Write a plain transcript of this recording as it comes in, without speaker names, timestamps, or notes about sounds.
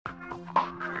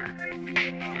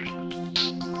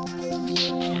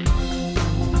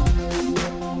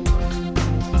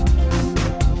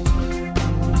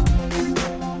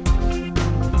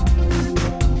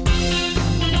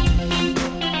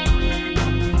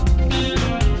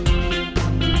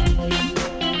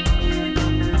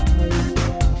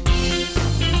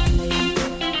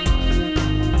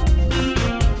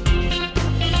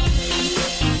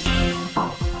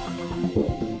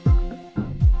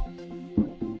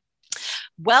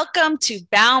Welcome to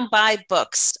Bound by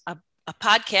Books, a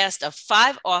podcast of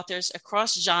 5 authors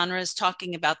across genres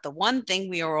talking about the one thing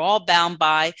we are all bound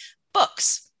by,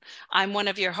 books. I'm one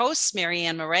of your hosts,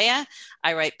 Marianne Morea.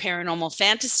 I write paranormal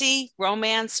fantasy,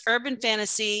 romance, urban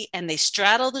fantasy, and they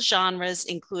straddle the genres,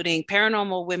 including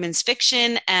paranormal women's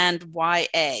fiction and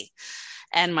YA.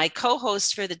 And my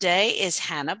co-host for the day is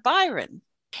Hannah Byron.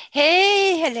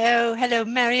 Hey, hello,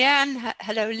 Marianne.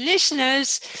 Hello,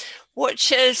 listeners,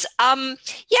 watchers.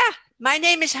 My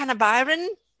name is Hannah Byron.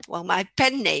 Well, my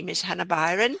pen name is Hannah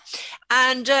Byron,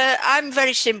 and I'm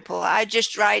very simple. I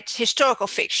just write historical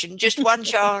fiction, just one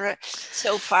genre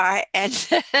so far,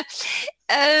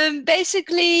 and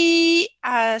basically,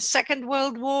 Second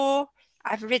World War.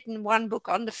 I've written one book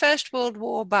on the First World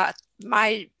War, but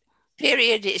my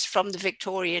period is from the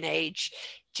Victorian age,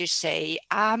 to say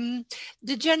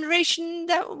the generation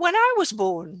that when I was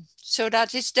born. So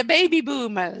that is the baby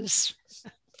boomers.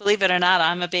 Believe it or not,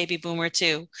 I'm a baby boomer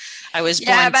too. I was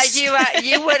born. Yeah, but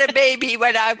you were a baby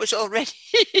when I was already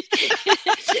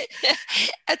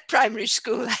at primary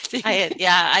school, I think.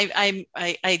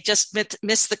 I just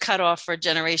missed the cutoff for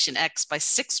Generation X by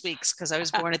 6 weeks because I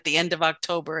was born at the end of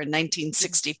October in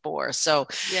 1964. So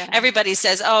everybody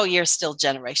says, "Oh, you're still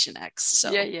Generation X."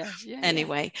 So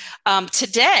anyway,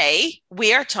 today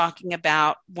we are talking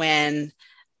about when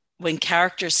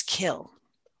characters kill.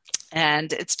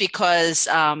 And it's because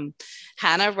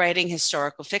Hannah, writing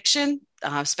historical fiction,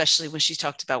 especially when she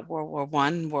talked about World War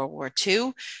I, World War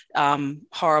II,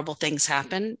 horrible things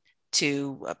happen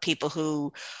to people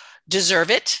who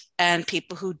deserve it and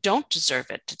people who don't deserve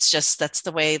it. It's just, that's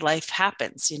the way life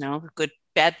happens, you know.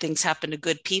 Bad things happen to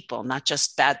good people, not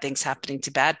just bad things happening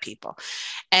to bad people.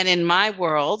 And in my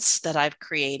worlds that I've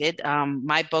created,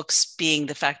 my books, being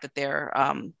the fact that they're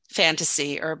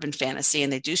fantasy, urban fantasy,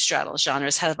 and they do straddle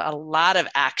genres, have a lot of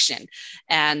action.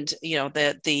 And, you know,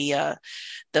 the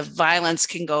violence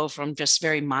can go from just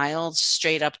very mild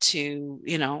straight up to,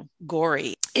 you know,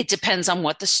 gory. It depends on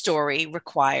what the story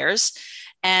requires.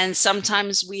 And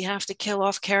sometimes we have to kill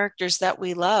off characters that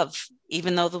we love,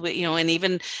 even though and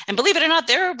believe it or not,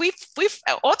 we've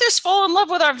authors fall in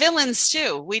love with our villains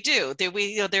too. We do.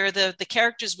 They're the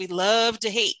characters we love to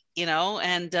hate, you know,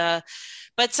 and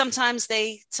but sometimes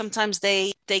they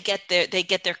get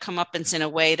their comeuppance in a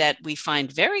way that we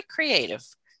find very creative.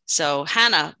 So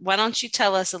Hannah, why don't you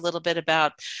tell us a little bit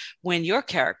about when your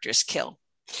characters kill?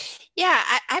 Yeah,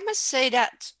 I must say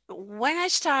that when I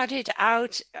started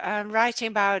out writing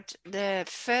about the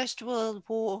First World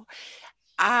War,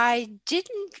 I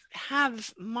didn't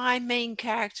have my main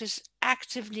characters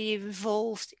actively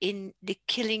involved in the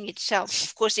killing itself.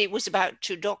 Of course, it was about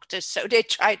 2 doctors, so they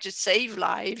tried to save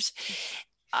lives.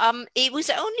 It was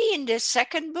only in the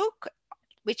second book,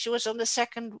 which was on the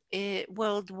Second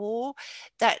World War,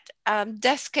 that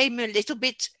death came a little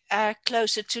bit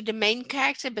closer to the main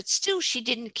character, but still she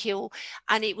didn't kill.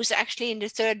 And it was actually in the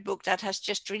third book that has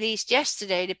just released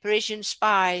yesterday, The Parisian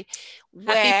Spy.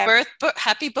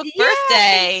 Happy book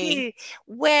birthday!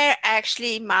 Where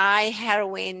actually my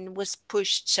heroine was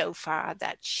pushed so far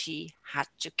that she had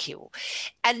to kill.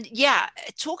 And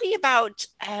talking about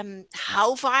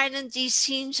how violent these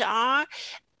scenes are,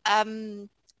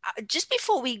 just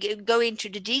before we go into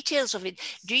the details of it,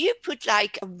 do you put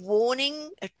like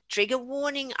a trigger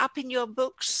warning up in your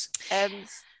books?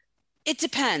 It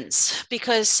depends,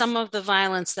 because some of the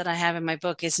violence that I have in my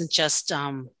book isn't just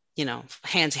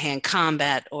hand-to-hand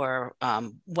combat or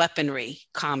weaponry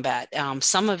combat.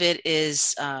 Some of it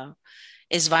is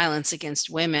violence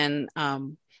against women,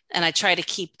 and I try to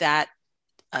keep that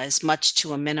as much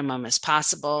to a minimum as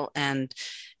possible. And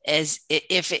if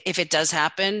it does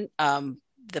happen,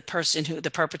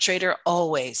 the perpetrator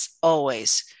always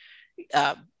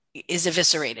is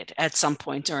eviscerated at some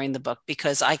point during the book,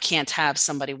 because I can't have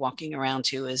somebody walking around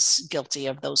who is guilty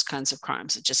of those kinds of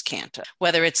crimes. It just can't.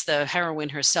 Whether it's the heroine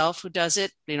herself who does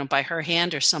it, you know, by her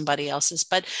hand, or somebody else's.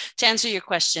 But to answer your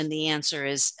question, the answer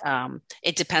is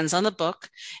it depends on the book.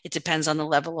 It depends on the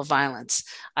level of violence.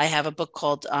 I have a book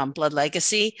called Blood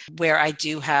Legacy, where I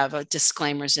do have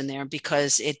disclaimers in there,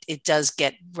 because it does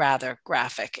get rather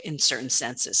graphic in certain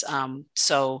senses.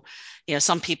 So, you know,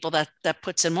 some people that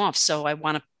puts them off. So I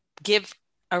want to give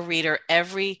a reader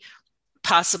every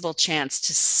possible chance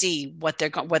to see what they're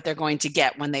going to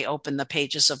get when they open the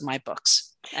pages of my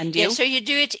books. And you? Yeah, so you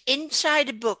do it inside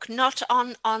a book, not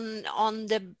on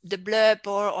the blurb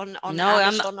or on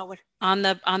Amazon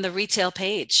on the retail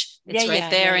page. It's right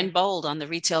there in bold on the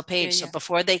retail page. So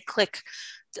before they click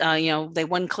they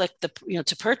one click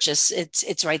to purchase,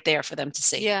 it's right there for them to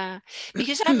see. Yeah,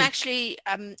 because I'm actually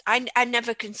I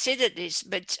never considered this,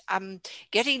 but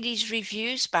getting these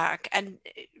reviews back, and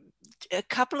a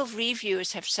couple of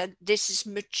reviewers have said this is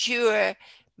mature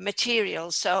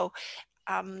material. So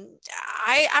I'm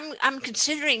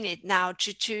considering it now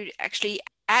to actually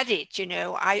add it.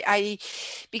 I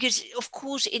because of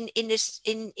course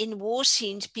in war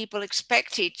scenes people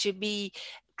expect it to be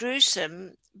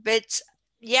gruesome, but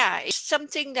yeah, it's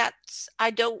something that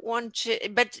I don't want to,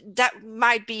 but that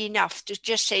might be enough to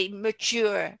just say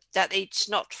mature, that it's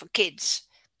not for kids.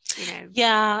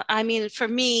 Yeah, I mean, for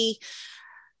me,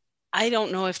 I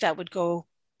don't know if that would go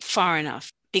far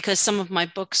enough, because some of my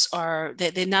books are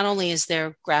they not only is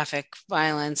there graphic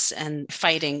violence and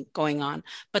fighting going on,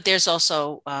 but there's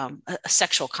also a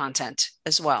sexual content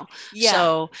as well. Yeah.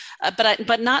 So,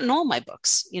 but not in all my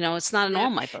books. It's not in all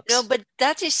my books. No, but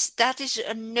that is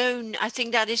a known. I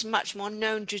think that is much more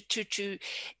known to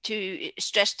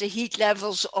stress the heat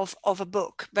levels of a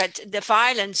book. But the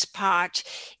violence part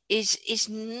is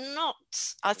not,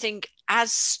 I think,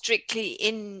 as strictly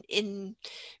in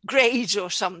grades or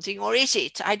something, or is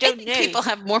it? I don't know. People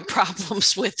have more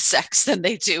problems with sex than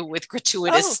they do with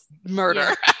gratuitous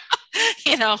murder.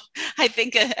 Yeah. I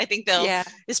think they'll,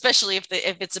 especially if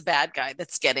it's a bad guy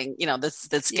that's getting,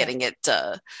 that's getting it,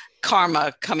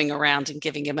 karma coming around and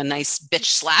giving him a nice bitch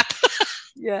slap.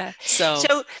 Yeah.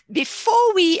 So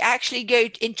before we actually go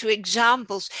into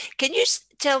examples, can you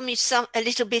tell me a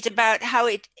little bit about how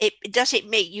it does it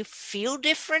make you feel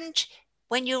different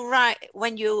when you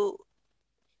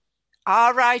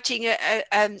are writing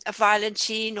a violent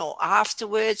scene, or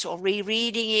afterwards, or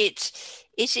rereading it?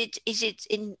 Is it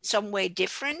in some way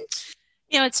different?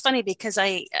 It's funny because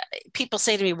people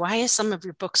say to me, why is some of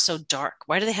your books so dark?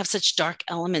 Why do they have such dark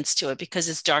elements to it? Because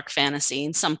it's dark fantasy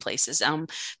in some places.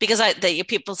 Because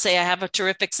people say I have a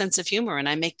terrific sense of humor and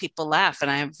I make people laugh,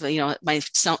 and I have,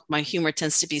 my humor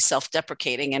tends to be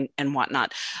self-deprecating and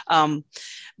whatnot.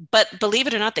 But believe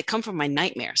it or not, they come from my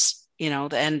nightmares,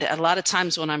 and a lot of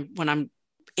times when I'm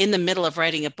in the middle of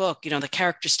writing a book, the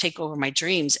characters take over my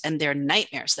dreams, and they're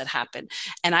nightmares that happen.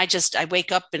 And I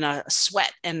wake up in a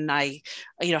sweat, and I,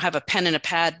 have a pen and a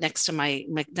pad next to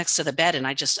next to the bed, and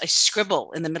I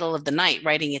scribble in the middle of the night,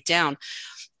 writing it down.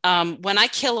 When I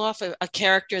kill off a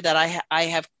character that I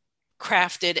have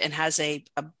crafted and has a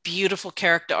beautiful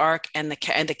character arc, and the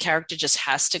character just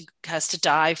has to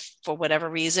die for whatever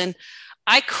reason,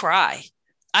 I cry.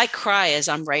 As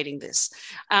I'm writing this,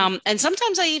 and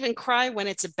sometimes I even cry when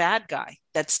it's a bad guy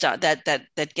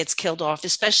that gets killed off,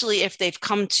 especially if they've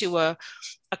come to a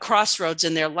crossroads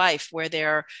in their life where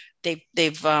they've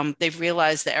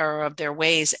realized the error of their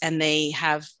ways, and they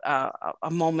have a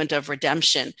moment of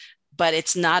redemption, but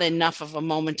it's not enough of a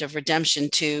moment of redemption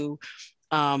to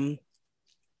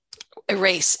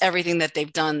erase everything that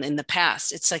they've done in the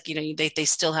past. It's like, they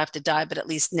still have to die, but at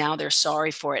least now they're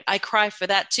sorry for it. I cry for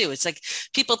that too. It's like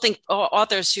people think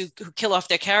authors who kill off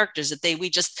their characters that we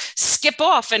just skip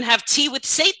off and have tea with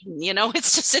Satan.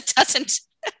 It's just, it doesn't.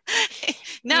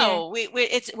 No,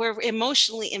 we're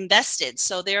emotionally invested.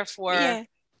 So therefore,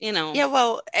 Yeah.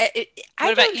 Well,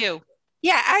 what about you?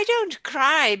 Yeah, I don't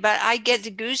cry, but I get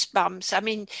the goosebumps. I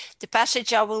mean, the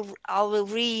passage I will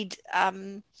read,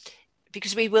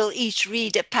 because we will each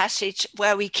read a passage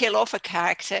where we kill off a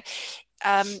character.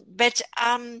 Yeah,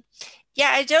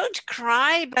 I don't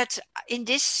cry, but in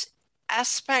this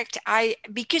aspect,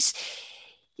 because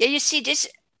you see this,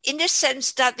 in the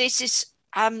sense that this is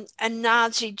a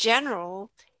Nazi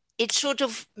general, it sort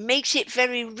of makes it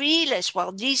very real as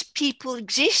well. These people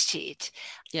existed.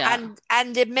 Yeah.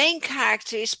 And the main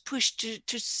character is pushed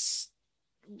to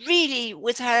really,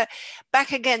 with her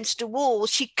back against the wall,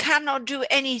 she cannot do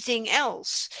anything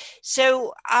else.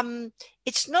 So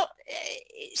it's not,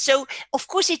 so of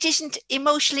course it isn't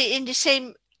emotionally in the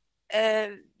same,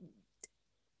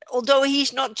 although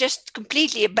he's not just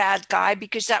completely a bad guy,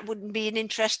 because that wouldn't be an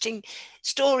interesting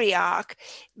story arc.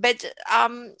 But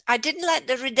I didn't let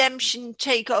the redemption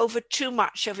take over too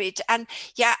much of it. And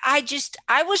yeah, I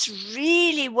was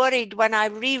really worried when I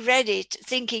reread it,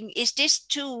 thinking, is this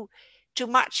too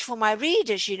much for my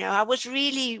readers? I was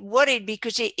really worried,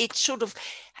 because it sort of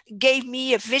gave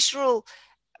me a visceral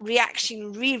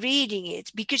reaction rereading it,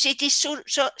 because it is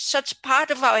such part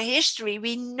of our history.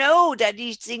 We know that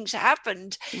these things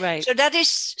happened, right? So that is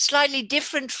slightly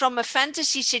different from a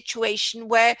fantasy situation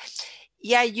where,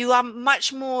 yeah, you are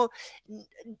much more,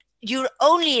 you're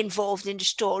only involved in the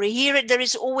story. Here there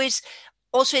is always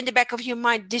also in the back of your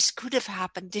mind, this could have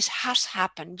happened, this has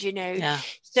happened, Yeah.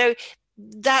 So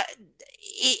that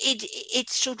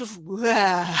it's sort of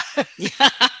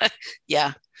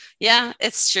yeah. Yeah,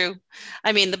 it's true.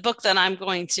 I mean, the book that I'm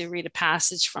going to read a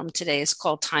passage from today is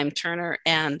called Time Turner,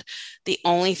 and the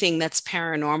only thing that's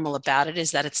paranormal about it is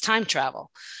that it's time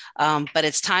travel. But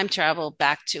it's time travel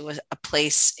back to a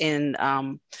place in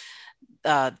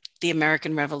uh, the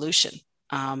American Revolution.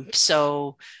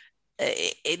 So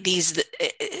these,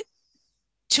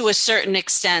 to a certain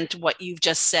extent, what you've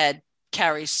just said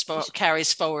carries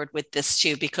forward with this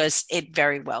too, because it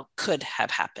very well could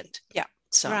have happened. Yeah.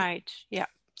 So right. Yeah.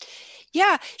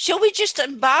 Yeah. Shall we just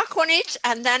embark on it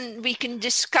and then we can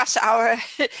discuss our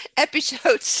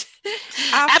episodes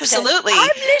after absolutely. That?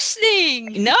 I'm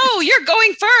listening. No, you're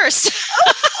going first.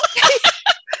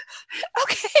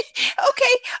 Okay.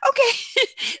 Okay.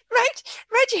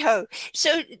 Righty ho.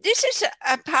 So this is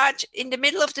a part in the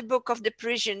middle of the book of the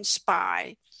Parisian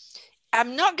Spy.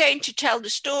 I'm not going to tell the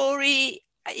story.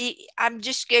 I'm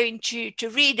just going to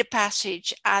read the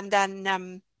passage, and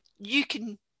then you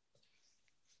can.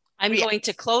 I'm going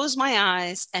to close my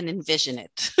eyes and envision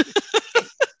it.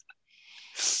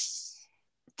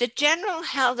 The general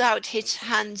held out his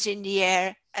hands in the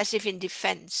air as if in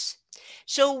defense.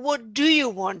 So what do you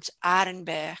want,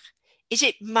 Arenberg? Is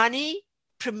it money,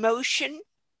 promotion,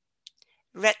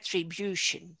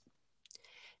 retribution?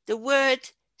 The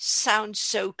word sounds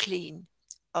so clean,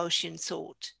 Ocean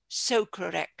thought, so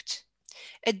correct.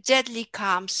 A deadly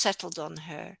calm settled on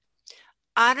her.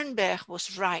 Arenberg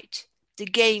was right. The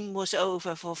game was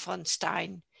over for von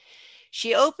Stein.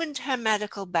 She opened her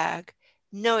medical bag,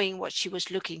 knowing what she was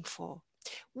looking for.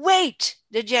 Wait,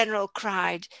 the general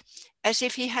cried, as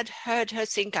if he had heard her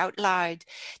think out loud.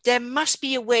 There must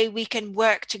be a way we can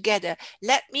work together.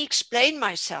 Let me explain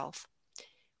myself.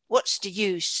 What's the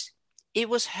use? It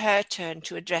was her turn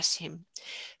to address him.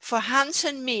 For Hans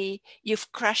and me,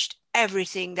 you've crushed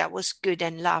everything that was good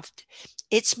and loved.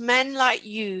 It's men like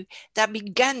you that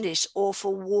began this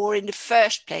awful war in the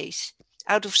first place,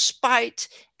 out of spite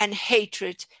and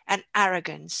hatred and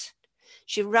arrogance.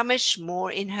 She rummaged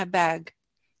more in her bag.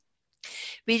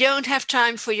 We don't have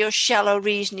time for your shallow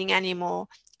reasoning anymore,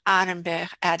 Arenberg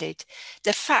added.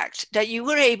 The fact that you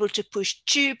were able to push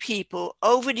two people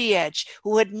over the edge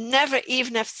who would never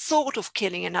even have thought of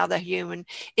killing another human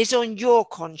is on your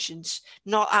conscience,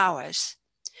 not ours.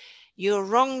 You're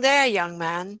wrong there, young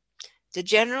man. The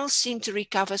general seemed to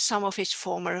recover some of his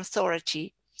former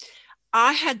authority.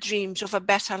 I had dreams of a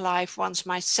better life once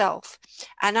myself,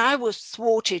 and I was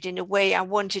thwarted in the way I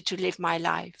wanted to live my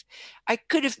life. I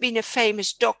could have been a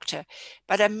famous doctor,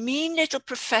 but a mean little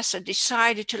professor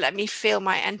decided to let me fail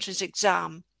my entrance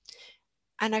exam.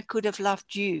 And I could have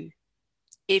loved you,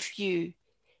 if you,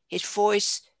 his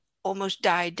voice almost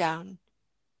died down,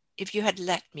 if you had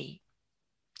let me.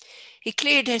 He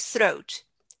cleared his throat,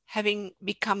 having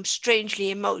become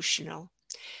strangely emotional.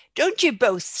 Don't you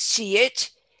both see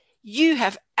it? You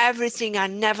have everything I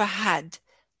never had.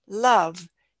 Love,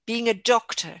 being a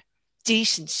doctor,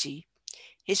 decency.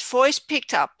 His voice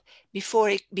picked up before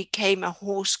it became a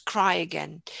hoarse cry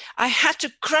again. I had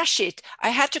to crush it. I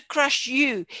had to crush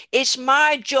you. It's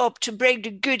my job to break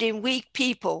the good in weak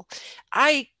people.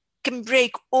 I can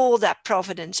break all that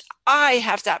providence. I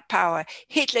have that power.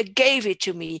 Hitler gave it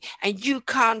to me, and you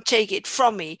can't take it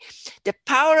from me. The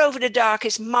power over the dark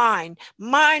is mine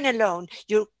alone.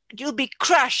 You'll be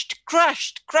crushed.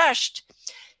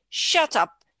 Shut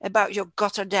up about your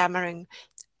Gotterdammering.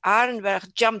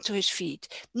 Arenberg jumped to his feet.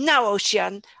 Now,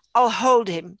 Ocean, I'll hold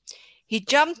him. He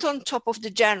jumped on top of the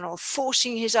general,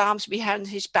 forcing his arms behind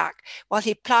his back, while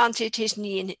he planted his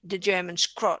knee in the German's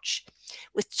crotch.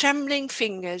 With trembling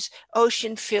fingers,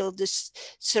 Ocean filled the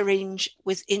syringe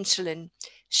with insulin.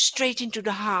 Straight into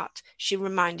the heart, she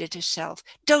reminded herself.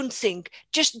 Don't think,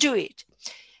 just do it.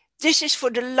 This is for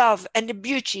the love and the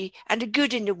beauty and the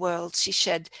good in the world, she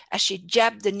said, as she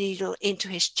jabbed the needle into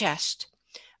his chest.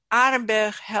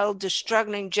 Arenberg held the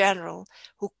struggling general,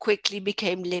 who quickly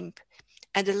became limp,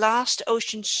 and the last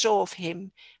Ocean saw of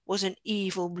him was an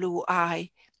evil blue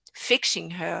eye,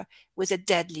 fixing her with a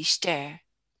deadly stare.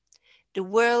 The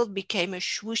world became a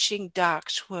swooshing dark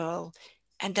swirl,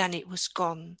 and then it was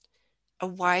gone. A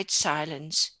white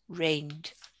silence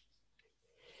reigned.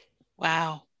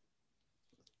 Wow.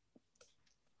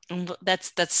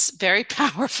 That's very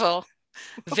powerful.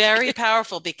 Very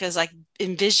powerful, because I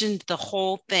envisioned the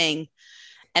whole thing,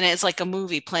 and it's like a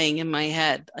movie playing in my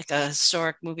head, like a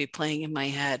historic movie playing in my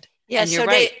head. Yeah, and you're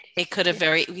right. It could have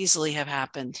very easily have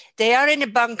happened. They are in a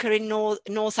bunker in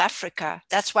North Africa.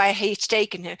 That's why he's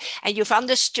taken her. And you've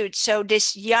understood. So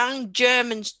this young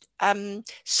German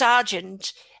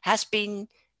sergeant has been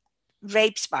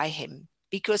raped by him.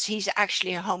 because he's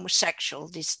actually a homosexual,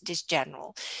 this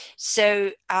general.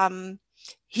 So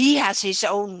he has his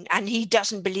own, and he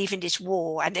doesn't believe in this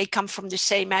war, and they come from the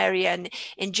same area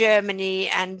in Germany.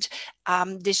 And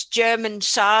this German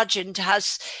sergeant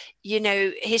has,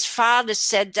 his father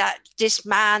said that this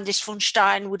man, this von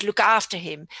Stein, would look after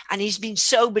him, and he's been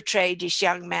so betrayed, this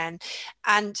young man.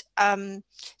 And but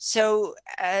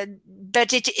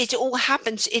it all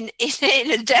happens in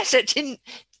a desert in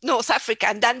North Africa,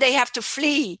 and then they have to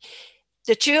flee,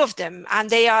 the two of them,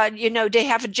 and they are, they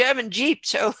have a German Jeep.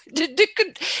 So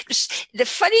the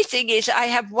funny thing is, I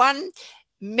have one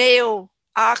male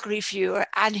ARC reviewer,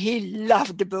 and he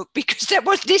loved the book because there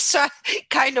was this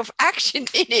kind of action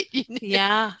in it.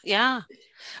 Yeah.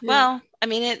 Well, I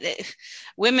mean,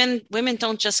 women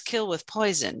don't just kill with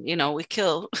poison. We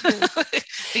kill.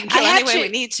 We can kill any way we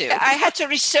need to. I had to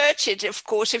research it, of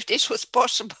course, if this was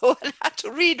possible, and I had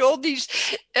to read all these,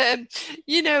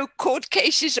 court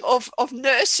cases of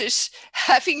nurses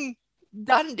having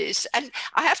done this, and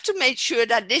I have to make sure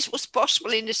that this was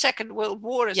possible in the Second World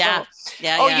War as well.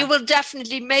 You will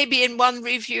definitely, maybe in one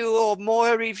review or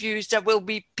more reviews, there will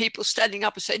be people standing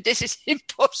up and say this is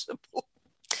impossible.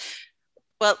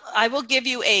 Well, I will give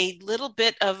you a little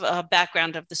bit of a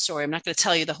background of the story. I'm not going to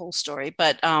tell you the whole story,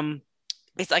 but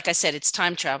it's, like I said, it's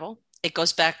time travel. It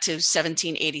goes back to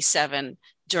 1787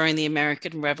 during the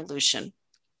American Revolution.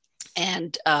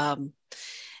 And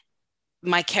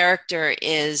my character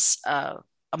is a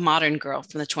modern girl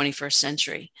from the 21st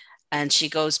century. And she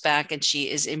goes back and she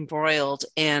is embroiled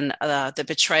in the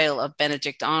betrayal of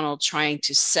Benedict Arnold trying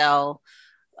to sell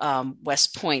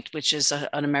West Point, which is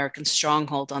an American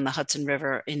stronghold on the Hudson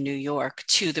River in New York,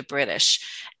 to the British.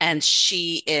 And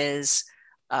she is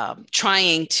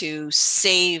trying to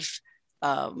save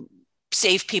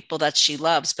people that she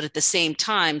loves, but at the same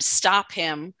time stop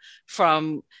him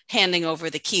from handing over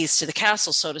the keys to the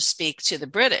castle, so to speak, to the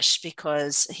British,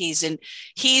 because he's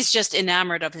just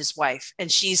enamored of his wife, and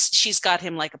she's got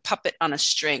him like a puppet on a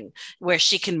string where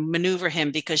she can maneuver him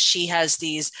because she has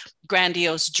these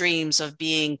grandiose dreams of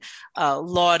being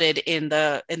lauded in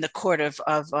the court of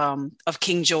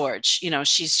King George.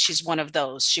 She's one of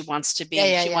those. She wants to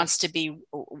be wants to be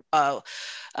a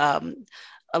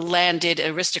landed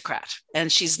aristocrat,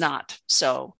 and she's not.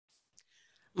 So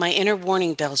my inner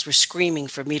warning bells were screaming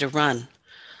for me to run.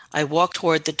 I walked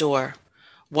toward the door,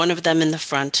 one of them in the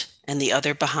front and the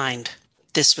other behind.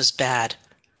 This was bad.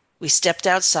 We stepped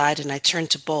outside and I turned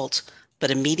to bolt,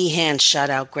 but a meaty hand shot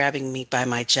out, grabbing me by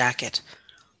my jacket.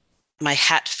 My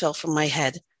hat fell from my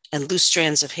head and loose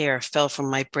strands of hair fell from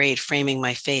my braid, framing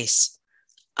my face.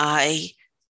 My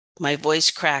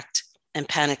voice cracked and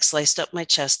panic sliced up my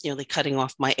chest, nearly cutting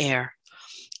off my air.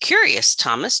 Curious,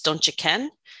 Thomas, don't you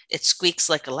ken? It squeaks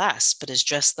like a lass, but is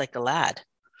dressed like a lad.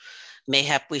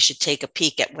 Mayhap we should take a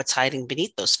peek at what's hiding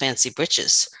beneath those fancy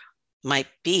breeches. Might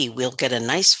be we'll get a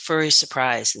nice furry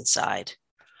surprise inside.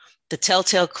 The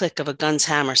telltale click of a gun's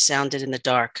hammer sounded in the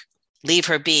dark. Leave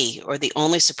her be, or the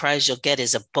only surprise you'll get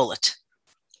is a bullet.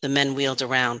 The men wheeled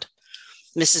around.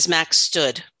 Mrs. Mack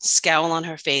stood, scowl on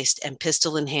her face, and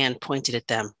pistol in hand pointed at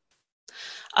them.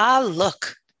 Ah,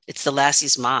 look, it's the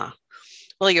lassie's ma.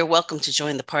 Well, you're welcome to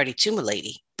join the party too,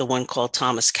 milady, the one called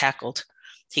Thomas cackled.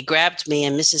 He grabbed me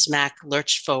and Mrs. Mack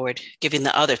lurched forward, giving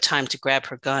the other time to grab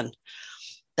her gun.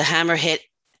 The hammer hit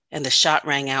and the shot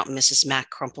rang out and Mrs. Mack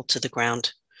crumpled to the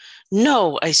ground.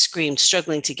 No, I screamed,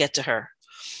 struggling to get to her.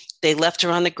 They left her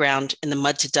on the ground in the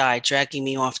mud to die, dragging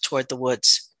me off toward the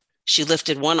woods. She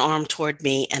lifted one arm toward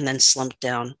me and then slumped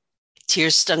down.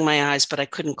 Tears stung my eyes, but I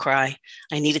couldn't cry.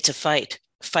 I needed to fight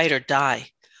or die.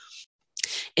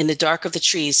 In the dark of the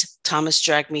trees, Thomas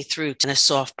dragged me through to a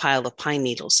soft pile of pine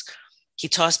needles. He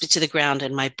tossed me to the ground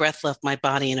and my breath left my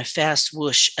body in a fast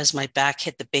whoosh as my back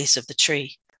hit the base of the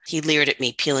tree. He leered at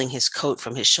me, peeling his coat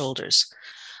from his shoulders.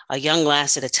 A young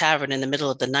lass at a tavern in the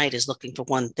middle of the night is looking for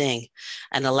one thing,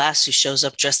 and a lass who shows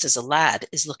up dressed as a lad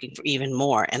is looking for even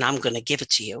more, and I'm going to give it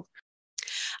to you.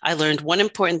 I learned one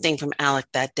important thing from Alec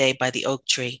that day by the oak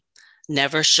tree.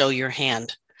 Never show your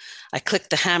hand. I clicked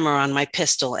the hammer on my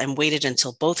pistol and waited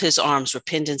until both his arms were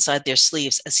pinned inside their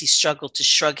sleeves as he struggled to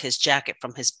shrug his jacket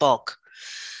from his bulk.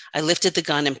 I lifted the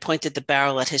gun and pointed the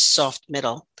barrel at his soft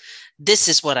middle. This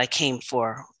is what I came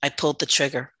for. I pulled the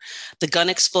trigger. The gun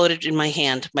exploded in my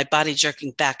hand, my body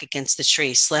jerking back against the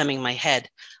tree, slamming my head.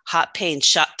 Hot pain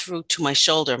shot through to my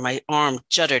shoulder. My arm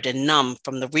juddered and numb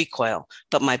from the recoil,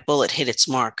 but my bullet hit its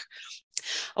mark.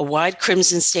 A wide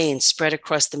crimson stain spread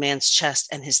across the man's chest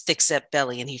and his thick-set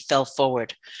belly, and he fell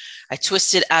forward. I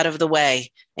twisted out of the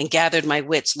way and gathered my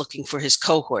wits looking for his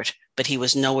cohort, but he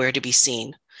was nowhere to be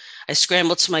seen. I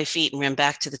scrambled to my feet and ran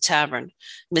back to the tavern.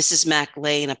 Mrs. Mack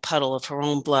lay in a puddle of her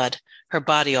own blood, her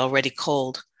body already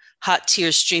cold. Hot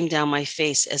tears streamed down my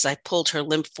face as I pulled her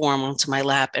limp form onto my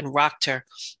lap and rocked her,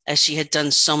 as she had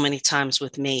done so many times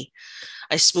with me.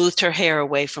 I smoothed her hair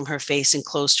away from her face and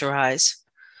closed her eyes.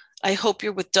 I hope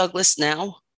you're with Douglas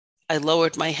now. I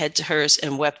lowered my head to hers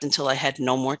and wept until I had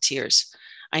no more tears.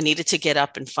 I needed to get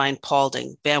up and find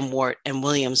Paulding, Van Wart, and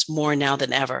Williams more now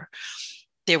than ever.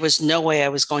 There was no way I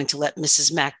was going to let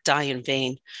Mrs. Mack die in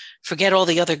vain. Forget all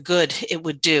the other good it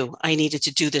would do. I needed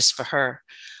to do this for her.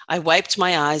 I wiped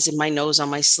my eyes and my nose on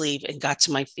my sleeve and got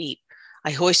to my feet.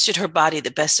 I hoisted her body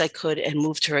the best I could and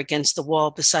moved her against the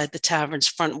wall beside the tavern's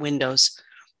front windows.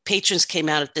 Patrons came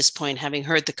out at this point, having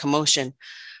heard the commotion,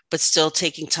 but still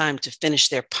taking time to finish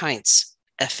their pints.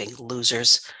 Effing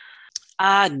losers.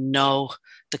 Ah, no,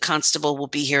 the constable will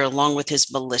be here along with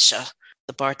his militia,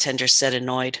 the bartender said,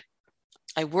 annoyed.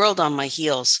 I whirled on my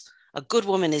heels. A good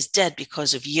woman is dead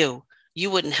because of you. You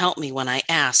wouldn't help me when I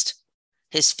asked.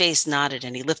 His face nodded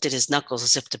and he lifted his knuckles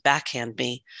as if to backhand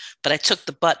me, but I took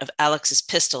the butt of Alex's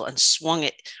pistol and swung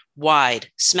it wide,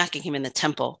 smacking him in the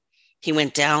temple. He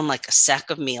went down like a sack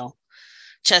of meal.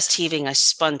 Chest heaving, I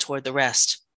spun toward the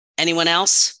rest. Anyone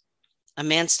else? A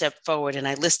man stepped forward and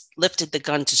I lifted the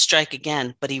gun to strike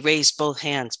again, but he raised both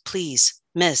hands. Please,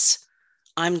 miss,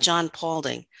 I'm John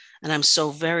Paulding, and I'm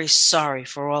so very sorry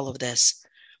for all of this.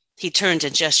 He turned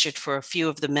and gestured for a few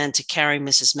of the men to carry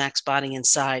Mrs. Mack's body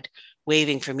inside,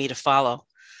 waving for me to follow.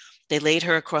 They laid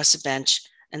her across a bench,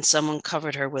 and someone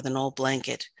covered her with an old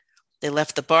blanket. They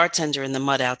left the bartender in the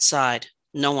mud outside,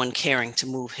 no one caring to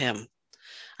move him.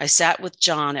 I sat with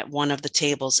John at one of the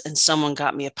tables, and someone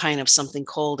got me a pint of something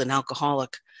cold and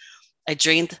alcoholic. I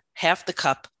drained half the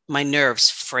cup, my nerves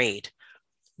frayed.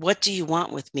 What do you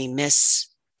want with me, miss?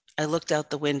 I looked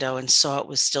out the window and saw it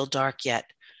was still dark yet.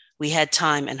 We had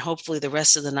time, and hopefully the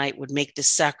rest of the night would make this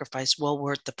sacrifice well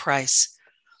worth the price.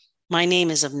 My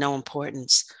name is of no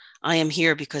importance. I am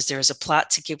here because there is a plot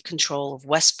to give control of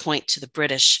West Point to the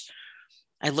British.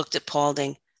 I looked at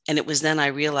Paulding, and it was then I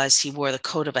realized he wore the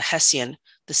coat of a Hessian,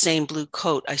 the same blue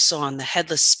coat I saw on the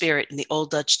headless spirit in the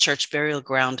Old Dutch church burial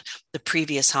ground the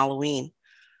previous Halloween.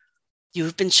 You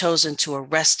have been chosen to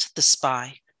arrest the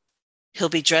spy. He'll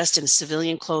be dressed in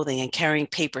civilian clothing and carrying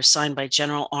papers signed by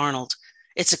General Arnold.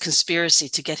 It's a conspiracy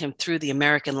to get him through the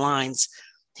American lines.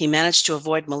 He managed to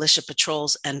avoid militia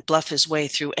patrols and bluff his way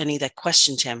through any that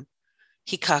questioned him.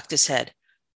 He cocked his head.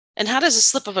 And how does a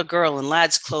slip of a girl in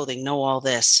lad's clothing know all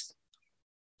this?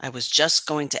 I was just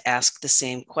going to ask the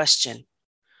same question.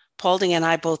 Paulding and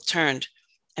I both turned,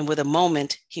 and with a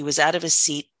moment, he was out of his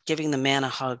seat, giving the man a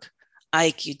hug.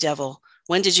 Ike, you devil,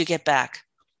 when did you get back?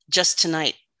 Just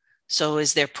tonight. So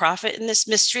is there profit in this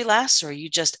mystery, lass, or are you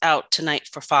just out tonight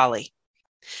for folly?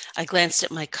 I glanced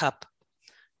at my cup.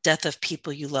 Death of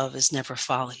people you love is never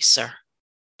folly, sir.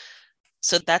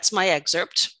 So that's my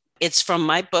excerpt. It's from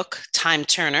my book, Time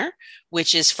Turner,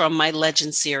 which is from my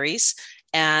Legend series.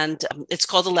 And it's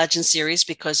called the Legend series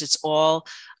because it's all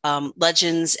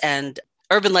legends and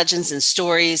urban legends and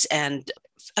stories and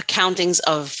accountings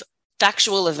of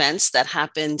factual events that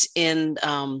happened in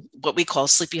what we call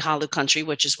Sleepy Hollow country,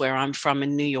 which is where I'm from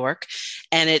in New York.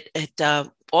 And it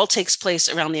all takes place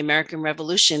around the American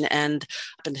Revolution and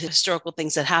the historical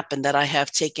things that happened that I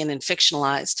have taken and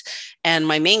fictionalized. And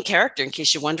my main character, in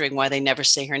case you're wondering why they never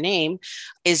say her name,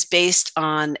 is based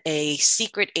on a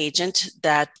secret agent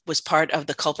that was part of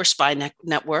the Culper Spy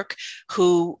Network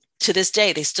who, to this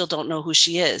day, they still don't know who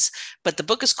she is. But the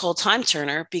book is called Time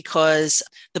Turner because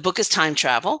the book is time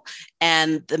travel.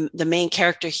 And the main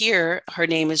character here, her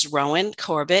name is Rowan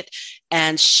Corbett,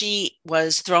 and she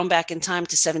was thrown back in time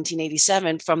to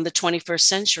 1787 from the 21st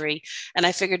century. And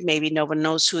I figured maybe no one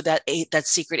knows who that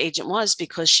secret agent was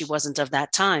because she wasn't of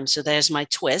that time. So there's my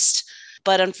twist.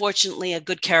 But unfortunately, a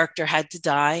good character had to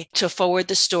die to forward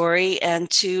the story and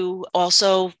to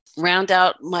also round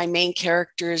out my main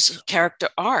character's character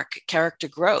arc, character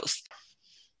growth.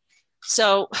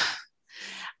 So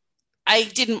I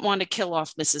didn't want to kill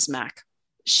off Mrs. Mack.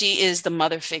 She is the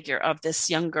mother figure of this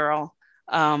young girl.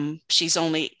 She's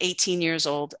only 18 years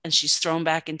old and she's thrown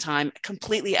back in time,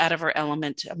 completely out of her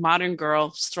element. A modern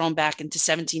girl thrown back into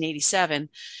 1787.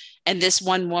 And this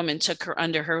one woman took her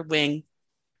under her wing.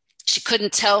 She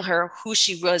couldn't tell her who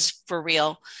she was for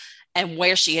real and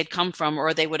where she had come from,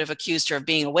 or they would have accused her of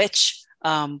being a witch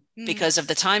because of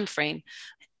the time frame.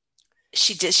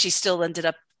 She still ended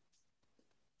up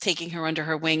taking her under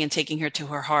her wing and taking her to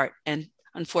her heart. And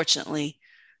unfortunately,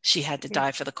 she had to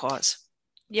die for the cause.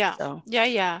 Yeah. So.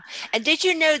 Yeah. And did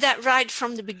you know that right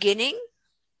from the beginning?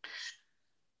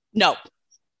 No,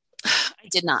 I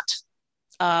did not.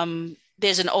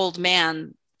 there's an old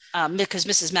man, because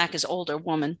Mrs. Mack is an older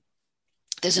woman.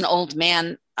 There's an old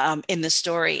man in the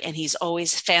story, and he's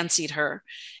always fancied her.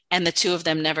 And the two of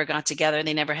them never got together.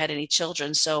 They never had any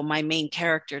children. So my main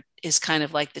character is kind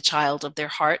of like the child of their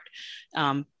heart,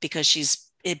 because she's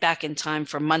back in time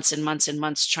for months and months and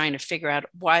months trying to figure out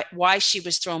why she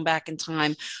was thrown back in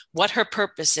time, what her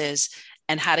purpose is,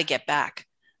 and how to get back.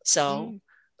 So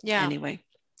yeah. Anyway.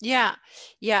 Yeah.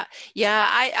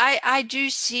 I do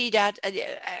see that.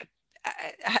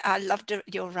 I love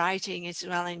your writing as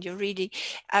well and your reading.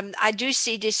 I do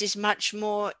see this is much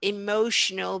more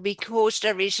emotional because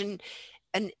there is an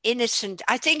innocent.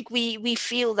 I think we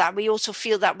feel that. We also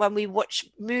feel that when we watch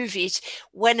movies,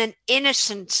 when an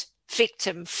innocent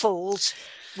victim falls,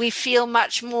 we feel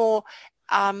much more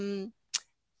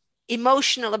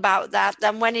emotional about that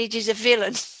than when it is a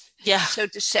villain. Yeah, so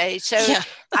to say. So yeah.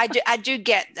 I do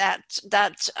get that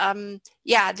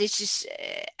this is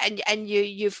and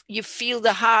you feel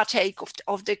the heartache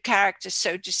of the character,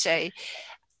 so to say.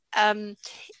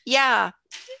 Yeah.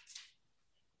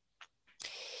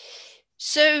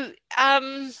 So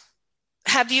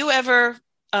have you ever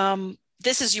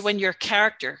this is when your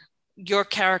character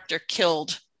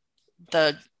killed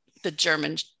the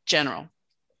German general.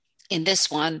 In this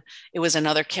one, it was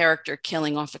another character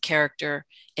killing off a character.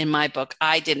 In my book,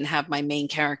 I didn't have my main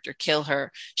character kill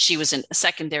her. She was a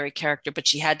secondary character, but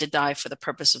she had to die for the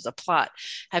purpose of the plot.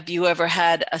 Have you ever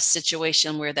had a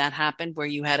situation where that happened, where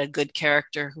you had a good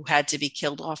character who had to be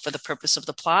killed off for the purpose of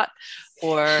the plot?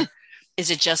 Or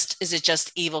is it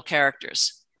just evil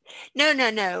characters? No.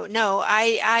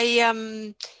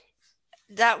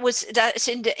 That's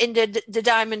in the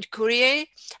Diamond Courier.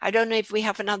 I don't know if we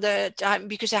have another time,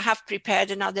 because I have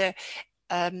prepared another.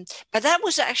 But that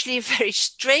was actually a very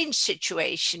strange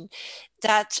situation.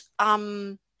 That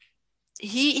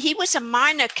he was a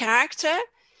minor character,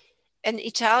 an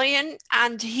Italian,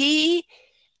 and he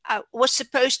was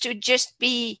supposed to just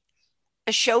be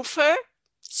a chauffeur.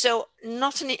 So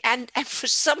not an, and for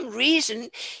some reason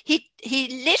he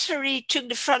literally took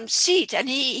the front seat, and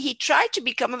he tried to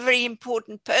become a very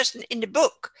important person in the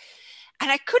book, and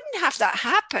I couldn't have that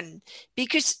happen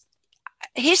because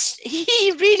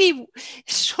he really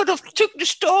sort of took the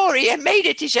story and made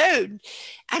it his own.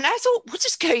 And I thought, what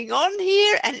is going on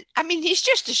here? And I mean, he's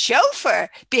just a chauffeur,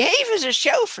 behave as a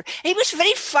chauffeur. He was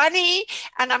very funny,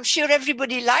 and I'm sure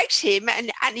everybody likes him.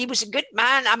 And he was a good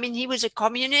man. I mean, he was a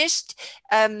communist.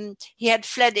 He had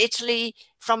fled Italy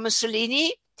from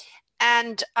Mussolini,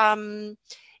 and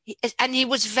he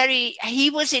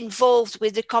was involved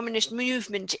with the communist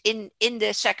movement in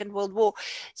the Second World War.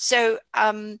 So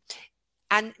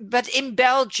but in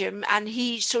Belgium, and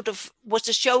he sort of was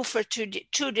the chauffeur to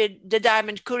the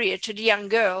Diamond Courier, to the young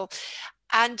girl.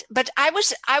 But I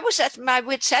was at my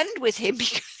wit's end with him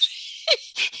because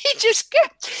he just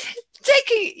kept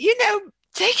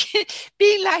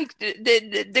being like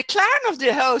the clown of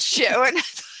the whole show. And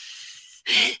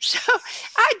so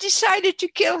I decided to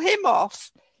kill him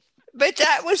off. But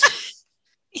that was...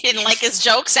 You didn't like his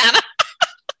jokes, Anna?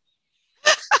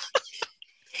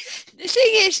 The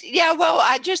thing is,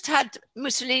 I just had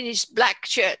Mussolini's black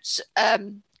shirts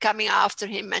coming after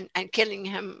him and killing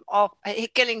him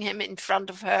in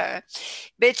front of her.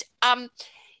 But I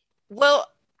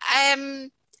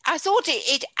thought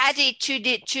it added to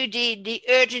the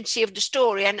urgency of the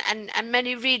story, and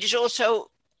many readers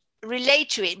also relate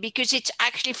to it, because it's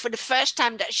actually for the first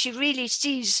time that she really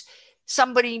sees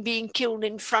somebody being killed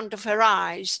in front of her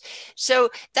eyes. So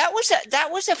that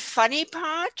was a funny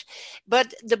part.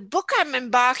 But the book I'm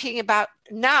embarking about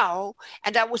now,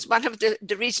 and that was one of the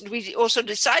reasons we also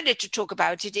decided to talk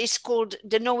about it, is called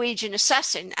The Norwegian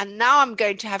Assassin. And now I'm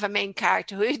going to have a main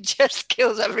character who just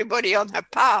kills everybody on her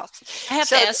path. I have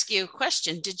to ask you a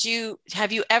question.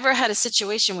 Have you ever had a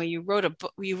situation where you wrote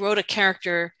a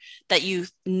character that you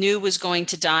knew was going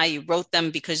to die? You wrote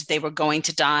them because they were going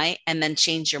to die and then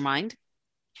changed your mind?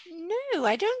 No,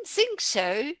 I don't think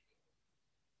so.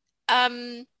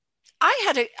 The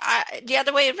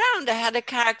other way around. I had a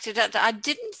character that I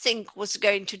didn't think was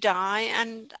going to die,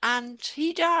 and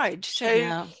he died. So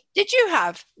yeah. Did you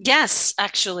have? Yes,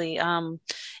 actually.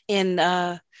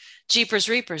 In Jeepers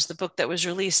Reapers, the book that was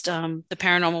released, the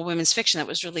paranormal women's fiction that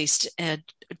was released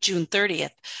June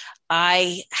 30th,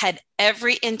 I had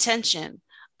every intention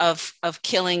of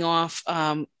killing off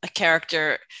a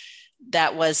character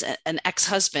that was an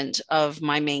ex-husband of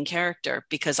my main character,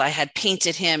 because I had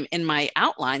painted him in my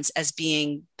outlines as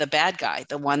being the bad guy,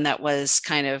 the one that was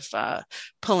kind of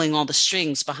pulling all the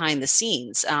strings behind the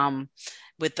scenes,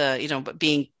 with the,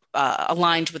 being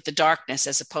aligned with the darkness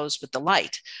as opposed with the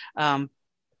light.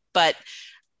 But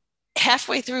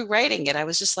halfway through writing it, I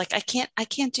was just like, I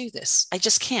can't do this. I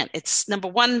just can't. It's number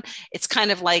one, it's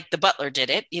kind of like the butler did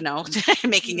it,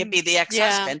 making it be the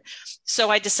ex-husband. So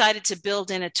I decided to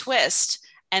build in a twist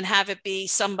and have it be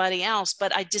somebody else.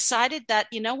 But I decided that,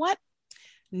 you know what?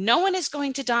 No one is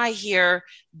going to die here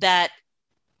that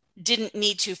didn't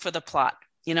need to for the plot.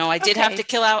 I did have to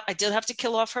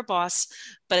kill off her boss,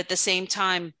 but at the same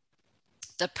time,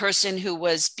 the person who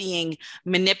was being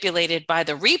manipulated by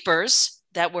the Reapers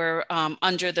that were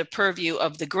under the purview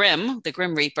of the Grim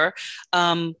Reaper,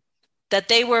 that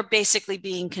they were basically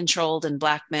being controlled and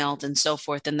blackmailed and so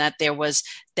forth, and that there was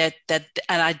and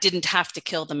I didn't have to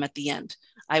kill them at the end.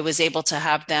 I was able to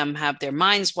have them have their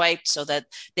minds wiped so that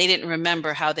they didn't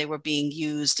remember how they were being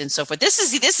used and so forth. This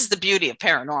is the beauty of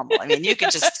paranormal. I mean, you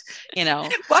could just,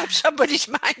 wipe somebody's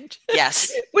mind.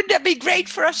 Yes. Wouldn't that be great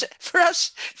for us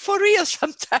for real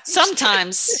sometimes?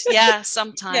 Sometimes. Yeah,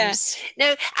 sometimes.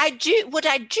 Yeah. No, what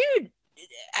I do,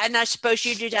 and I suppose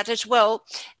you do that as well.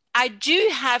 I do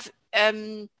have,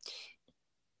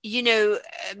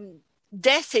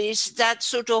 death is that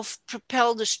sort of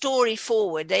propel the story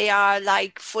forward. They are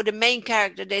like, for the main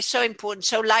character, they're so important.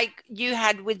 So like you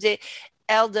had with the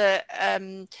elder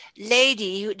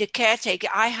lady, the caretaker,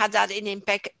 I had that in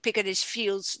Piccadilly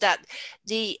Fields, that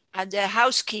the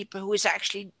housekeeper, who is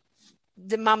actually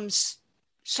the mum's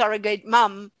surrogate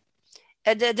mum,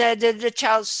 the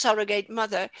child's surrogate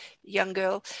mother, young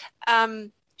girl,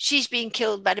 she's being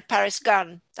killed by the Paris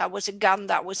gun. That was a gun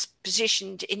that was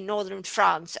positioned in northern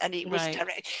France, and it was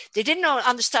they didn't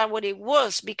understand what it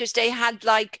was, because they had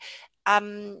like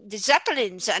the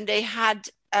Zeppelins, and they had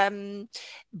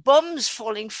bombs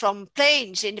falling from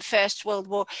planes in the First World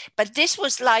War. But this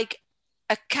was like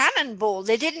a cannonball.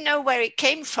 They didn't know where it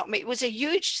came from. It was a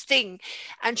huge thing,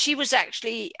 and she was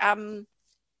actually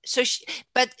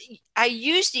but I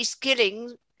used this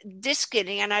killing,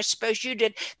 and I suppose you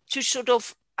did, to sort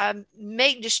of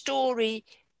make the story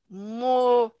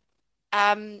more,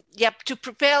 to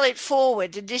propel it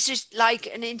forward. This is like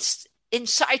an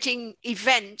inciting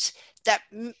event that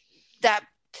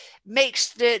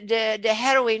makes the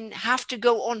heroine have to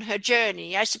go on her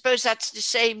journey. I suppose that's the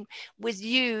same with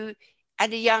you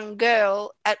and a young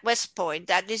girl at West Point,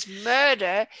 that this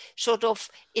murder sort of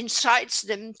incites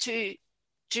them to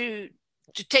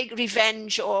take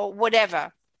revenge or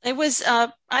whatever. It was,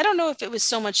 I don't know if it was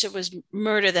so much it was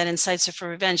murder that incites her for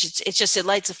revenge. It's just, it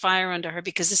lights a fire under her,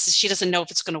 because she doesn't know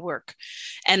if it's going to work.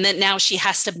 And then now she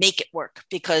has to make it work,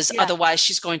 because otherwise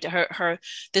she's going to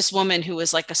this woman who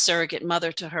was like a surrogate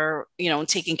mother to her,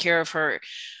 taking care of her,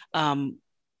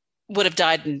 would have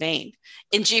died in vain.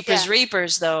 In Jeepers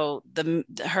Reapers, though,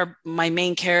 my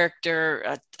main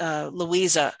character,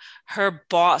 Louisa, her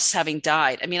boss having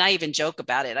died. I mean, I even joke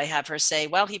about it. I have her say,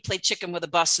 well, he played chicken with a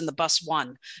bus and the bus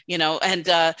won,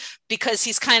 and because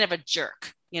he's kind of a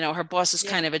jerk. Her boss is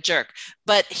kind of a jerk,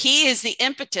 but he is the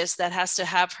impetus that has to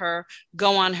have her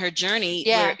go on her journey.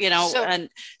 Where,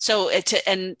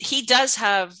 and he does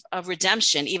have a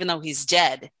redemption, even though he's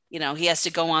dead. He has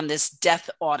to go on this death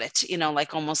audit,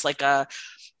 like almost like a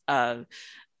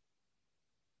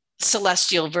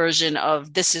celestial version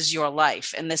of this is your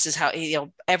life. And this is how,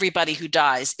 everybody who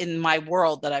dies in my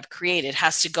world that I've created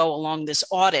has to go along this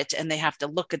audit, and they have to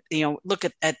look at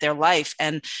their life.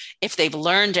 And if they've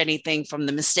learned anything from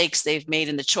the mistakes they've made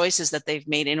and the choices that they've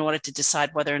made, in order to decide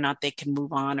whether or not they can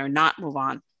move on or not move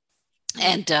on.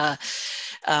 And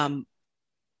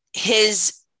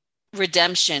his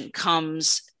redemption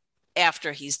comes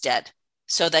after he's dead,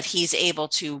 so that he's able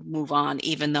to move on,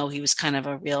 even though he was kind of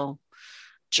a real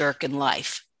jerk in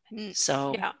life.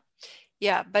 So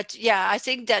but I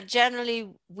think that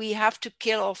generally we have to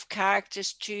kill off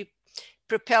characters to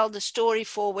propel the story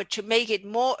forward, to make it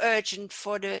more urgent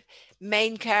for the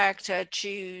main character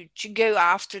to go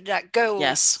after that goal.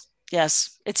 Yes,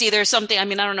 it's either something, I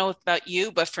mean, I don't know about you,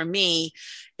 but for me,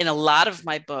 in a lot of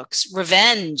my books,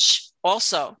 revenge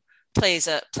also plays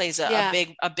a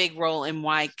big role in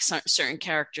why certain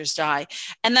characters die.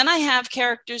 And then I have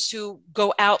characters who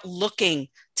go out looking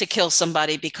to kill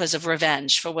somebody because of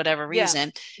revenge for whatever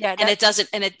reason. And it doesn't,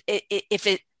 and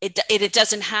it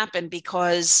doesn't happen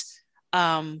because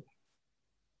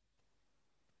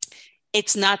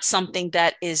it's not something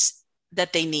that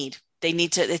they need. They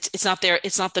need to, it's not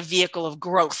the vehicle of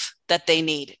growth that they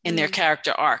need in their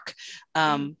character arc.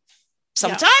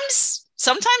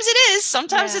 Sometimes it is.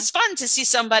 Sometimes it's fun to see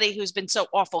somebody who's been so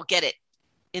awful get it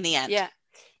in the end.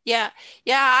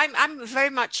 I'm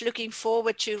very much looking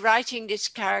forward to writing this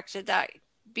character that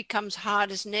becomes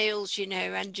hard as nails,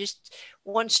 and just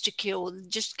wants to kill,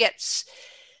 just gets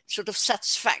sort of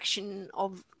satisfaction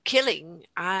of killing.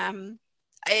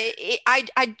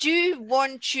 I do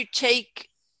want to take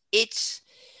it.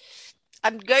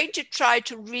 I'm going to try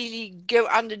to really go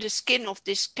under the skin of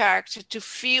this character to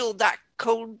feel that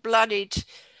cold-blooded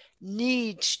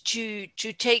need to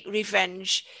take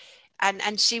revenge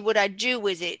and see what I do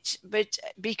with it. But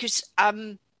because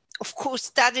of course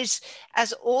that is,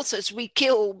 as authors we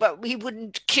kill, but we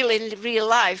wouldn't kill in real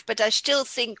life. But I still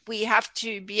think we have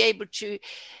to be able to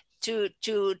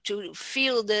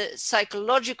feel the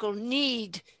psychological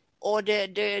need or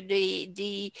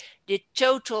the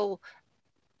total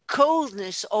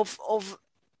coldness of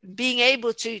being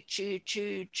able to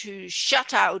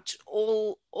shut out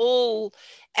all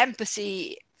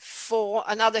empathy for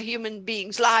another human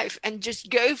being's life and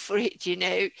just go for it, you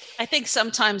know. I think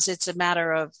sometimes it's a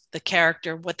matter of the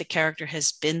character, what the character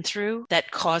has been through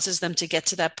that causes them to get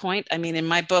to that point. I mean, in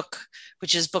my book,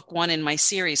 which is book one in my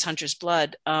series, Hunter's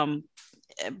Blood,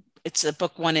 it's a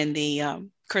book one in the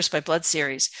Cursed by Blood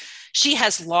series. She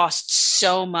has lost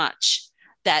so much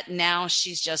that now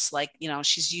she's just like, you know,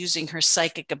 she's using her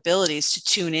psychic abilities to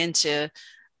tune into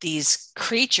these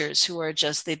creatures who are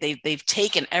just, they've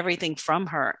taken everything from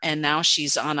her. And now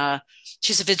she's a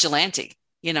vigilante,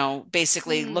 you know,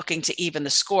 basically looking to even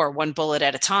the score one bullet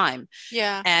at a time.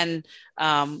 Yeah. And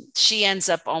she ends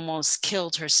up almost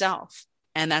killed herself.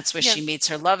 And that's where she meets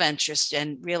her love interest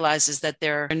and realizes that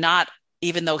they're not,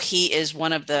 even though he is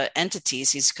one of the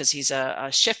entities, because he's a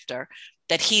shifter,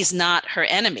 that he's not her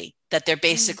enemy, that they're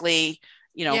basically,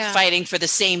 you know, fighting for the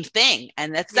same thing.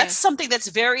 And that's something that's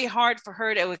very hard for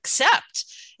her to accept,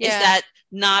 is that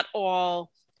not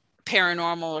all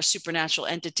paranormal or supernatural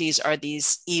entities are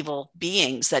these evil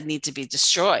beings that need to be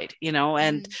destroyed, you know.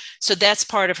 And so that's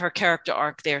part of her character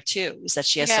arc there too, is that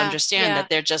she has to understand that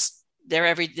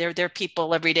they're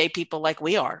people, everyday people like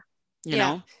we are, you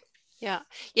know.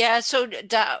 So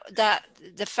that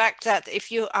the fact that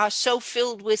if you are so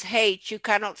filled with hate, you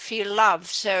cannot feel love.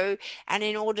 So, and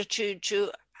in order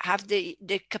to have the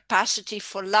capacity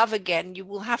for love again, you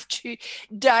will have to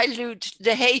dilute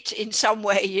the hate in some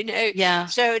way, you know. Yeah.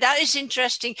 So that is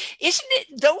interesting, isn't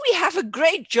it? Don't we have a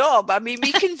great job? I mean,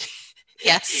 we can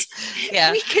yes.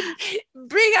 Yeah. We can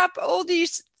bring up all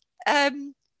these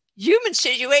human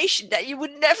situation that you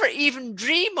would never even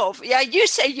dream of. Yeah, you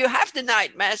say you have the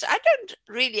nightmares. I don't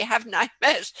really have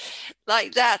nightmares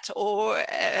like that, or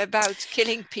about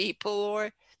killing people,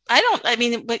 or I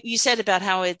mean, what you said about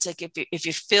how it's like if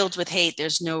you're filled with hate,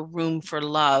 there's no room for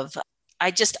love. I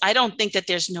don't think that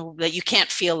that you can't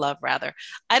feel love, rather.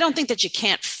 I don't think that you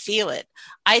can't feel it.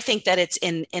 I think that it's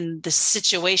in the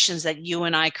situations that you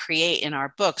and I create in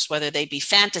our books, whether they be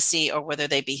fantasy or whether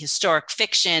they be historic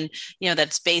fiction, you know,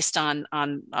 that's based on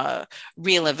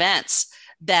real events,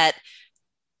 that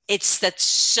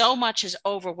so much has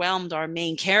overwhelmed our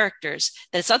main characters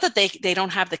that it's not that they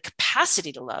don't have the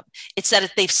capacity to love. It's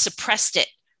that they've suppressed it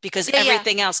because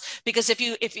everything else, because if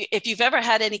you've ever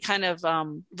had any kind of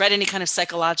read any kind of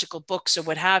psychological books or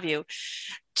what have you,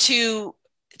 to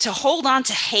hold on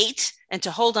to hate and to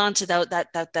hold on to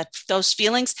those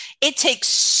feelings, it takes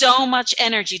so much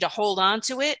energy to hold on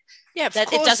to it. Yeah,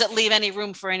 that it doesn't leave any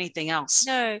room for anything else.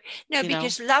 No,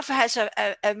 because love has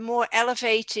a more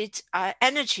elevated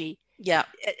energy. Yeah,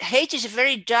 hate is a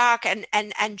very dark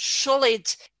and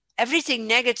solid. Everything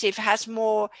negative has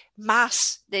more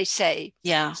mass, they say.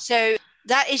 Yeah. So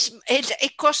that is it.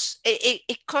 It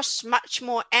costs much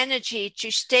more energy to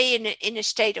stay in a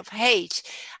state of hate,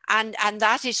 and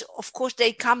that is, of course,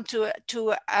 they come to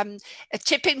a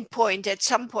tipping point at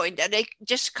some point, and they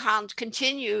just can't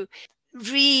continue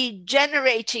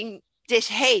regenerating this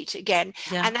hate again.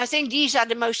 And I think these are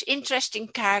the most interesting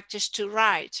characters to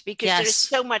write, because there is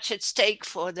so much at stake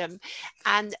for them.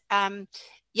 And I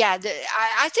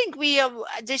think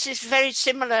this is very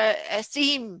similar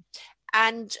theme,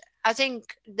 and I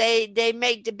think they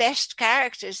make the best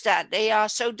characters, that they are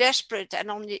so desperate, and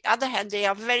on the other hand they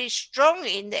are very strong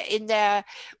in their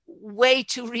way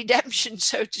to redemption,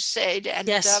 so to say. And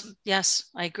yes,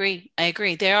 I agree.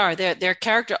 Their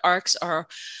character arcs are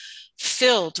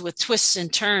filled with twists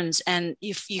and turns, and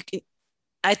if you can,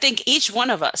 I think each one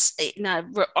of us, now,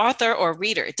 author or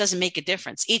reader, it doesn't make a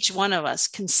difference. Each one of us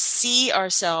can see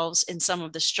ourselves in some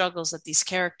of the struggles that these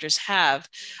characters have.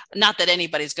 Not that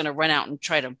anybody's going to run out and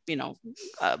try to, be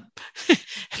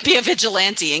a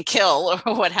vigilante and kill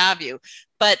or what have you,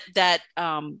 but that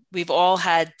we've all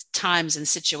had times and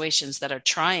situations that are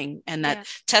trying and that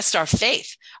test our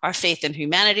faith in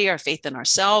humanity, our faith in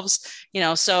ourselves.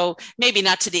 So maybe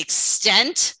not to the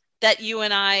extent that you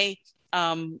and I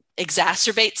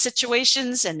exacerbate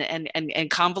situations and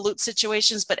convolute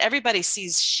situations, but everybody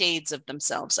sees shades of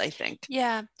themselves, I think.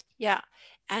 Yeah.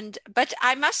 but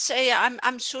I must say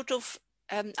I'm sort of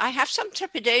I have some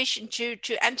trepidation to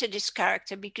enter this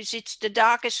character because it's the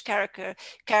darkest character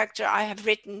I have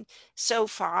written so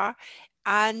far,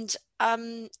 and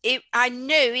I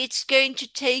know it's going to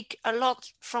take a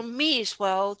lot from me as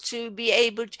well to be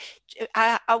able to.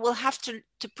 I will have to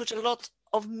put a lot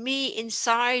of me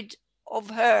inside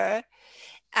of her,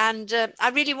 and I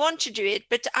really want to do it,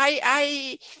 but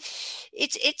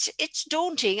it's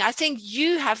daunting. I think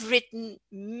you have written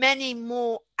many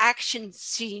more action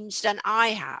scenes than I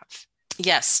have.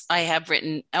 Yes, I have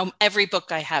written every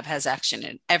book I have has action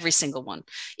in every single one,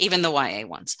 even the YA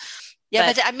ones.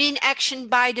 Yeah, but I mean action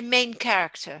by the main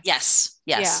character. Yes.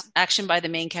 Yeah. Action by the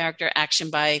main character, action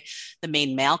by the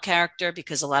main male character,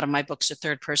 because a lot of my books are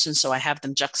third person, so I have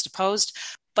them juxtaposed.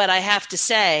 But I have to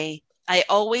say, I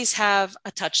always have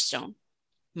a touchstone.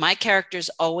 My characters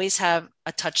always have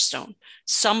a touchstone,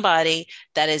 somebody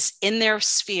that is in their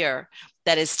sphere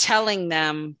that is telling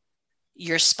them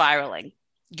you're spiraling.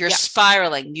 You're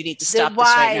spiraling. You need to stop this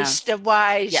right now. The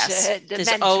wise. Yes.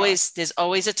 There's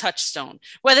always a touchstone.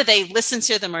 Whether they listen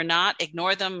to them or not,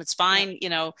 ignore them. It's fine.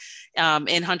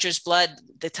 In Hunter's Blood,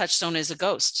 the touchstone is a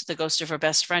ghost, the ghost of her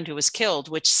best friend who was killed,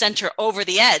 which sent her over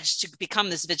the edge to become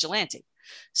this vigilante.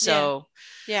 So,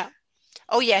 yeah.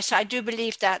 Oh yes, I do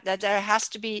believe that there has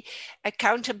to be a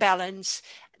counterbalance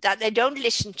that they don't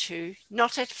listen to,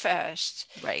 not at first,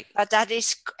 right? But that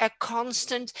is a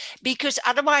constant, because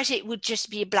otherwise it would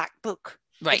just be a black book,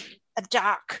 right? A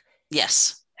dark,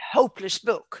 yes, hopeless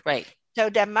book, right? So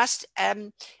there must,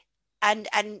 and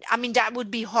I mean that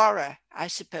would be horror, I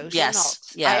suppose. Yes,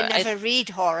 or not. yeah. I never read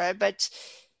horror, but.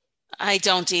 I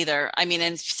don't either. I mean,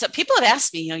 and so people have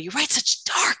asked me, you write such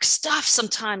dark stuff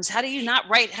sometimes. How do you not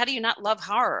write? How do you not love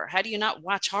horror? How do you not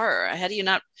watch horror? How do you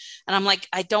not? And I'm like,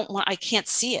 I can't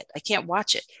see it. I can't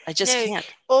watch it. I just can't.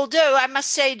 Although I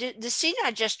must say the scene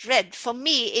I just read, for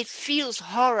me, it feels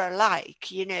horror-like,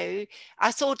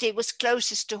 I thought it was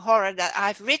closest to horror that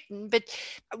I've written. But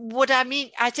what I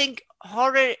mean, I think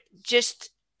horror just,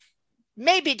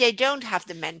 maybe they don't have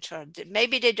the mentor.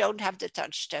 Maybe they don't have the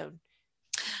touchstone.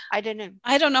 I don't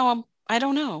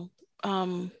know.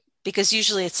 Because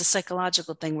usually it's a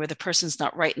psychological thing where the person's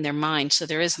not right in their mind, so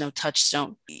there is no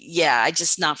touchstone. Yeah,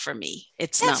 just not for me.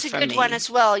 That's not for me. That's a good one as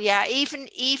well. Yeah, even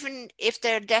if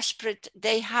they're desperate,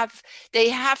 they have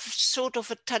sort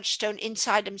of a touchstone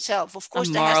inside themselves. Of course,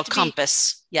 a moral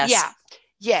compass. Yes. Yeah.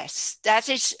 Yes, that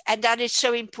is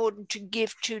so important to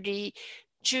give to the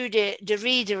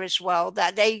reader as well,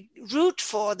 that they root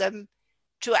for them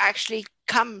to actually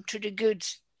come to the good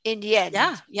in the end.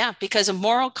 Yeah, because a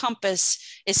moral compass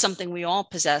is something we all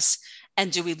possess.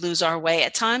 And do we lose our way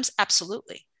at times?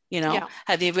 Absolutely.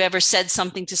 Have you ever said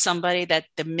something to somebody that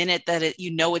the minute that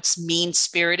it's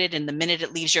mean-spirited, and the minute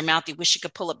it leaves your mouth, you wish you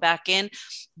could pull it back in?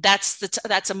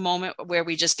 That's a moment where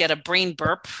we just get a brain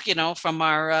burp, from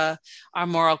our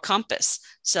moral compass.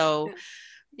 So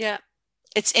yeah.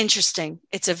 It's interesting.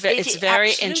 It's very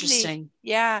absolutely interesting.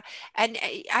 Yeah. And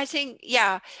I think,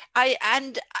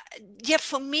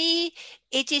 for me,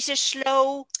 it is a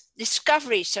slow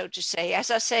discovery, so to say.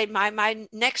 As I say, my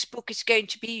next book is going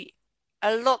to be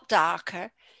a lot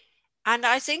darker, and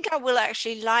I think I will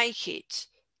actually like it.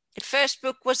 The first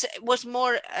book was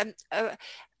more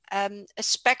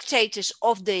spectators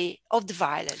of the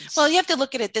violence. Well, you have to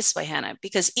look at it this way, Hannah,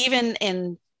 because even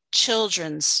in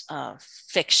children's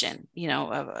fiction,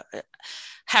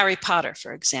 Harry Potter,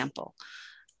 for example,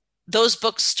 those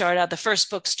books the first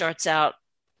book starts out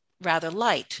rather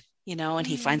light, and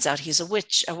he finds out he's a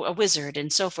witch, a wizard,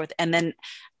 and so forth. And then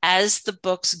as the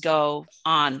books go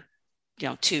on,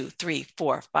 2, 3,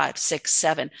 4, 5, 6,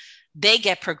 7, they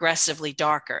get progressively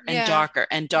darker and darker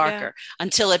and darker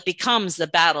until it becomes the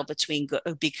battle between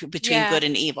good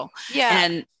and evil.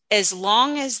 And as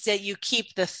long as that you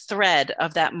keep the thread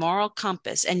of that moral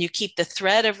compass, and you keep the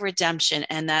thread of redemption,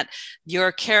 and that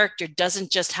your character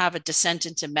doesn't just have a descent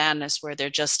into madness where they're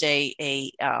just a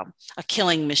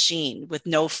killing machine with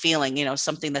no feeling,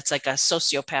 something that's like a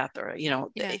sociopath or,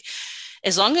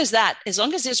 as long as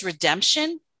there's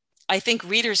redemption, I think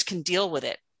readers can deal with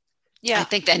it. Yeah. I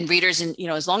think then readers, and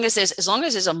as long as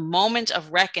there's a moment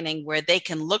of reckoning where they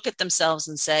can look at themselves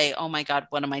and say, oh my God,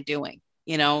 what am I doing?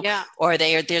 Or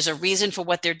there's a reason for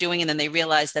what they're doing, and then they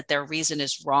realize that their reason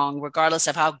is wrong, regardless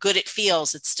of how good it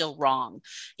feels, it's still wrong.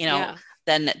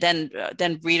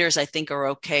 Then readers, I think, are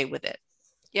okay with it.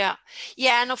 Yeah.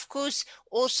 And of course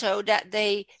also that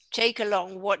they take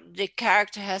along what the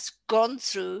character has gone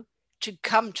through to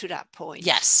come to that point.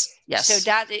 Yes.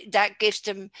 So that gives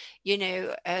them,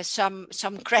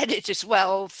 some credit as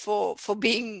well for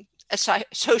being a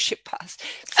sociopath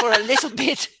for a little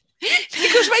bit.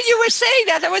 Because when you were saying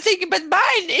that, I was thinking, but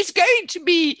mine is going to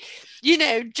be,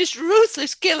 just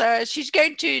ruthless killer. She's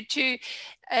going to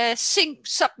sink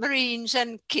submarines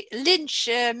and lynch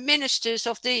ministers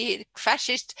of the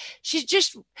fascist. She's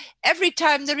just, every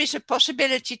time there is a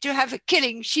possibility to have a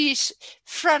killing, she's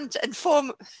front and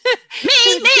foremost.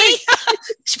 Me.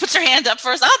 She puts her hand up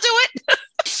first. I'll do it.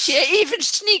 She even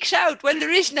sneaks out when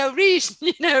there is no reason,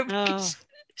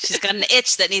 She's got an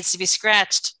itch that needs to be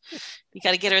scratched. You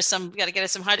got to get her some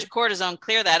hydrocortisone,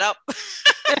 clear that up.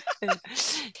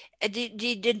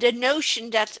 The notion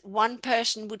that one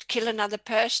person would kill another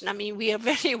person, I mean, we are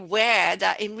very aware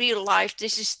that in real life,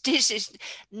 this is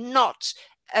not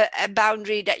a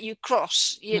boundary that you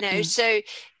cross, so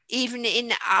even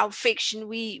in our fiction,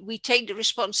 we take the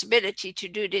responsibility to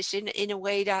do this in a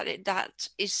way that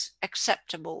is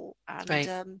acceptable. And,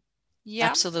 right.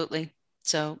 Absolutely.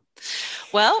 So,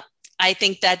 well, I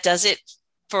think that does it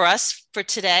for us for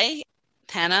today.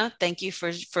 Hannah, thank you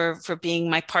for being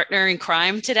my partner in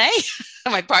crime today,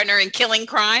 my partner in killing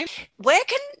crime. Where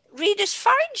can readers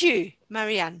find you,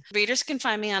 Marianne? Readers can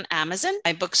find me on Amazon.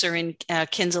 My books are in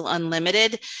Kindle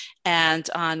Unlimited and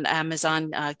on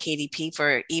Amazon KDP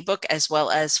for ebook, as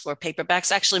well as for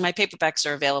paperbacks. Actually, my paperbacks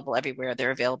are available everywhere. They're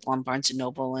available on Barnes &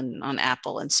 Noble and on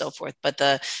Apple and so forth. But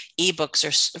the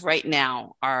ebooks right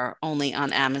now are only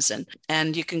on Amazon.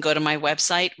 And you can go to my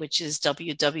website, which is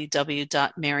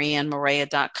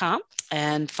www.mariannemorea.com,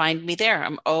 and find me there.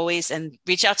 And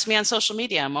reach out to me on social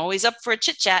media. I'm always up for a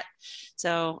chit chat.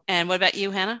 So, and what about you,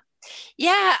 Hannah?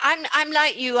 Yeah, I'm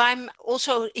like you. I'm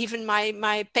also, even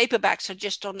my paperbacks are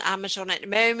just on Amazon at the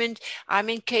moment. I'm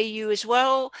in KU as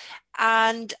well.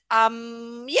 And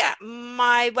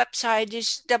my website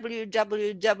is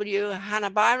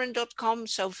www.hannahbyron.com.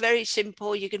 So very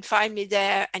simple. You can find me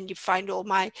there, and you find all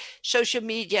my social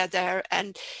media there.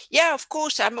 And yeah, of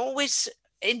course, I'm always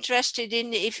interested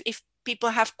in if people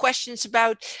have questions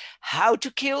about how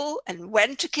to kill and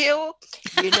when to kill,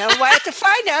 where to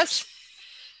find us.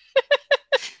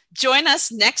 Join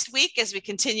us next week as we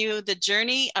continue the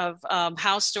journey of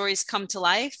how stories come to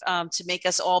life to make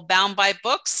us all bound by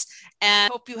books.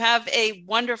 And hope you have a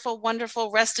wonderful, wonderful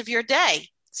rest of your day.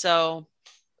 So,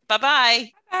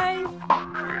 bye-bye.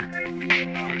 Bye.